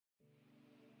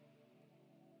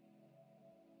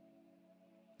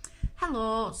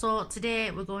Hello, so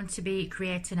today we're going to be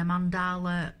creating a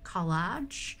mandala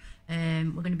collage.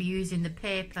 We're going to be using the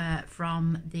paper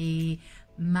from the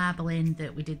marbling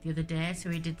that we did the other day. So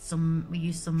we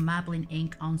used some marbling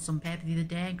ink on some paper the other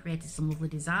day and created some lovely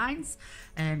designs.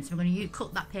 So we're going to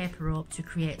cut that paper up to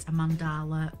create a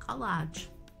mandala collage.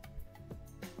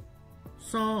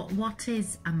 So what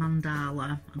is a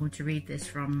mandala? I'm going to read this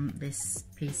from this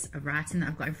piece of writing that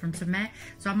I've got in front of me.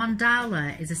 So a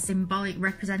mandala is a symbolic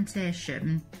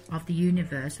representation of the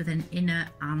universe with an inner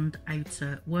and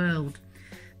outer world.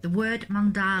 The word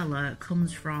mandala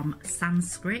comes from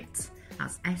Sanskrit,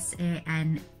 that's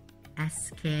S-A-N-S-K-R-I-T,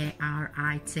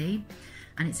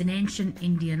 and it's an ancient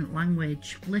Indian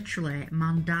language. Literally,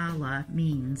 mandala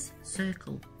means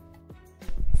circle.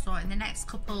 So in the next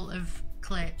couple of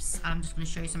clips, I'm just going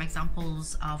to show you some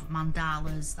examples of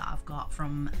mandalas that I've got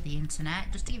from the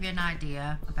internet, just to give you an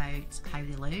idea about how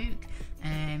they look.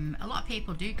 A lot of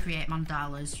people do create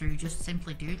mandalas through just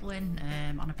simply doodling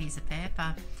on a piece of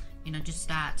paper. You know, just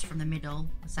start from the middle,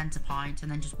 the center point,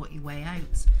 and then just work your way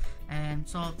out.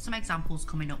 So some examples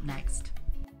coming up next.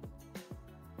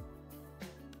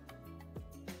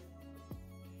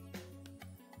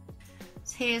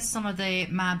 Here's some of the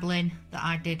marbling that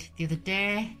I did the other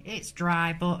day. It's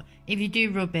dry, but if you do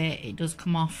rub it, it does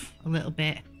come off a little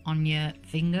bit on your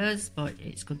fingers, but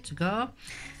it's good to go.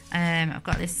 I've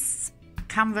got this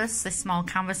canvas, this small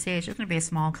canvas here. It's just going to be a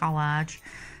small collage.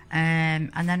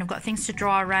 And then I've got things to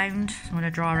draw around. I'm going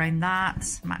to draw around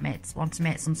that. Might want to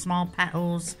make some small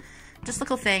petals. Just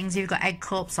little things. If you've got egg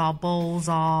cups or bowls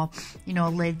or, you know,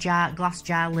 glass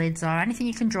jar lids or anything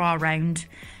you can draw around,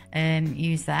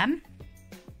 use them.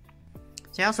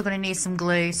 So you're also going to need some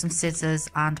glue, some scissors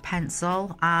and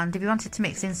pencil, and if you wanted to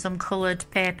mix in some coloured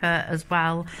paper as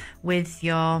well with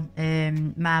your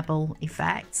marble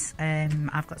effects,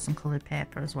 I've got some coloured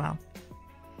paper as well.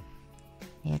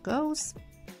 Here goes.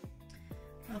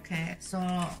 Okay, so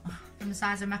from the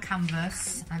size of my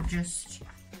canvas, I've just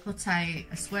cut out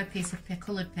a square piece of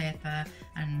coloured paper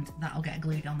and that'll get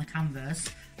glued on the canvas.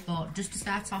 But just to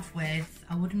start off with,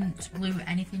 I wouldn't glue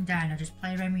anything down. I just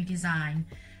play around with your design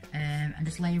and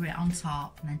just layer it on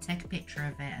top and then take a picture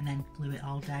of it and then glue it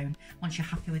all down once you're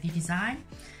happy with your design.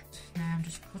 Now I'm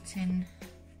just cutting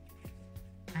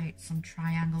out some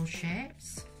triangle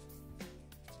shapes.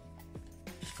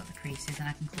 Just got the creases and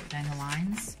I can cut down the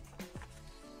lines.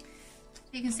 So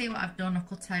you can see what I've done. I've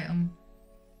cut out them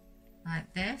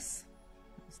like this.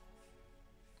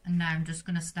 And now I'm just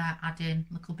going to start adding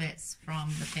little bits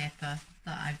from the paper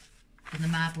that I've done the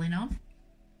marbling on.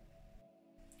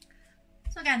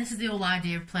 So again, this is the whole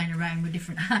idea of playing around with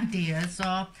different ideas.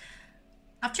 So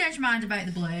I've changed my mind about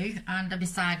the blue and I've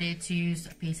decided to use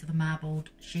a piece of the marbled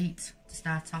sheet to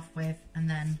start off with, and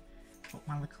then put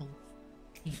my little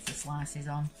pizza slices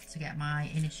on to get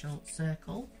my initial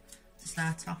circle to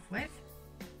start off with.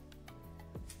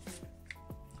 I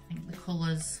think the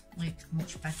colours look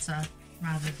much better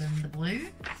rather than the blue.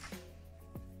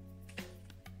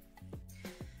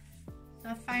 So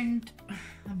I found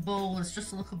a bowl that's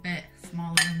just a little bit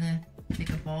smaller than the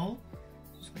bigger bowl.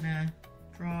 Just gonna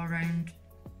draw around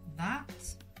that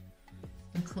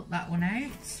and cut that one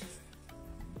out.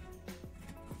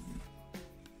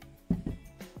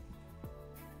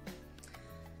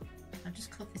 I've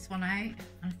just cut this one out and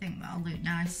I think that'll look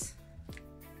nice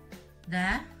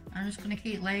there. I'm just going to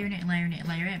keep layering it and layering it and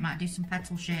layering it. Might do some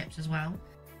petal shapes as well.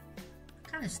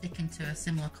 Kind of sticking to a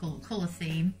similar colour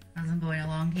theme as I'm going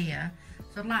along here.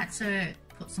 So I'd like to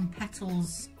put some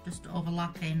petals just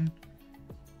overlapping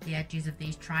the edges of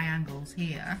these triangles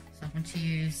here. So I'm going to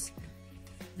use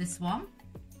this one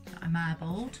that I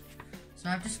marbled. So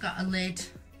I've just got a lid,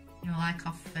 you know, like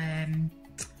off a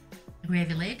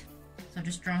gravy lid. So I've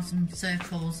just drawn some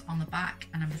circles on the back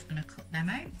and I'm just going to cut them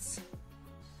out.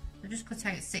 So just cut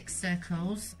out 6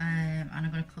 circles and I'm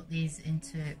going to cut these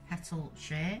into petal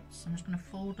shapes. I'm just going to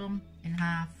fold them in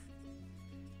half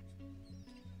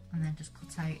and then just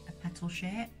cut out a petal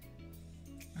shape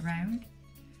around.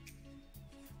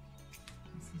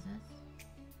 Scissors.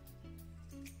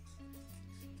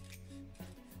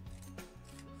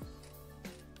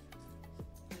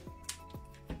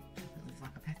 It looks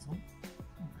like a petal.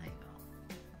 Oh, there you go.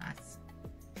 That's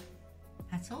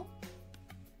petal.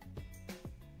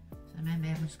 So maybe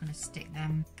I'm just going to stick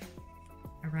them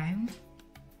around.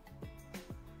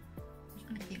 I'm just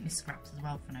going to keep my scraps as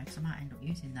well for now, because I might end up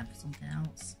using them for something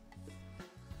else.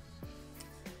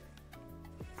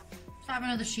 So I have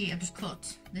another sheet. I've just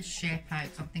cut this shape out,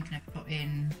 so I'm thinking of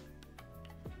putting,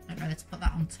 I don't know whether to put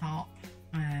that on top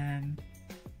or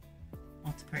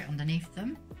to put it underneath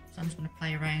them. So I'm just going to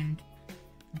play around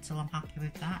until I'm happy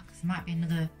with that, because there might be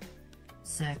another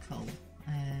circle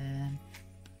in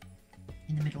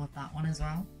the middle of that one as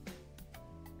well.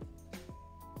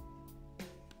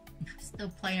 Still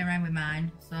playing around with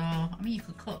mine, so I mean you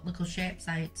could cut little shapes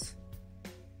out.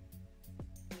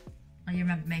 I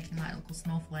remember making like little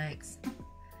snowflakes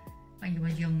when you were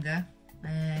younger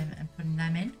and putting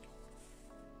them in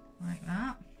like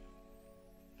that.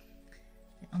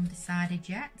 A bit undecided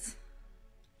yet, so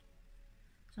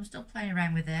I'm still playing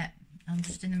around with it. I'm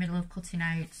just in the middle of cutting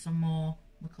out some more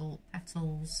little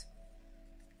petals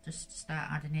just to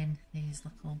start adding in these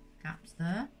little gaps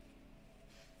there.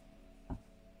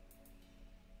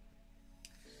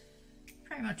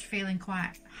 Pretty much feeling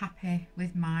quite happy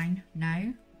with mine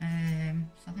now, so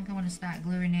I think I want to start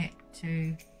gluing it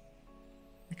to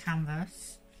the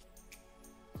canvas.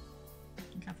 I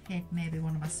think I've hid maybe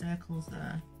one of my circles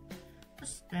there,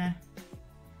 just see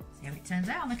how it turns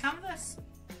out on the canvas.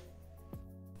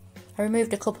 I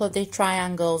removed a couple of the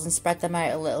triangles and spread them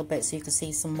out a little bit so you can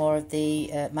see some more of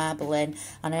the marbling,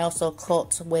 and I also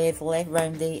cut wavily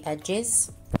around the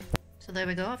edges. So there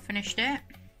we go, I've finished it.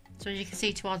 So as you can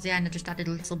see towards the end, I just added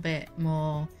a little bit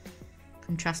more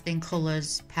contrasting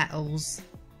colours, petals,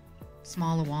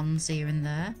 smaller ones here and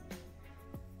there.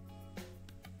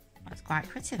 That's quite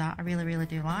pretty, that. I really, really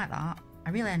do like that. I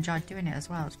really enjoyed doing it as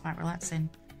well. It's quite relaxing.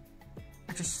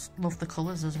 I just love the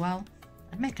colours as well.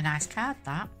 I'd make a nice card,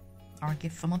 that, or a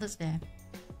gift for Mother's Day.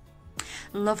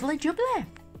 Lovely jubbly.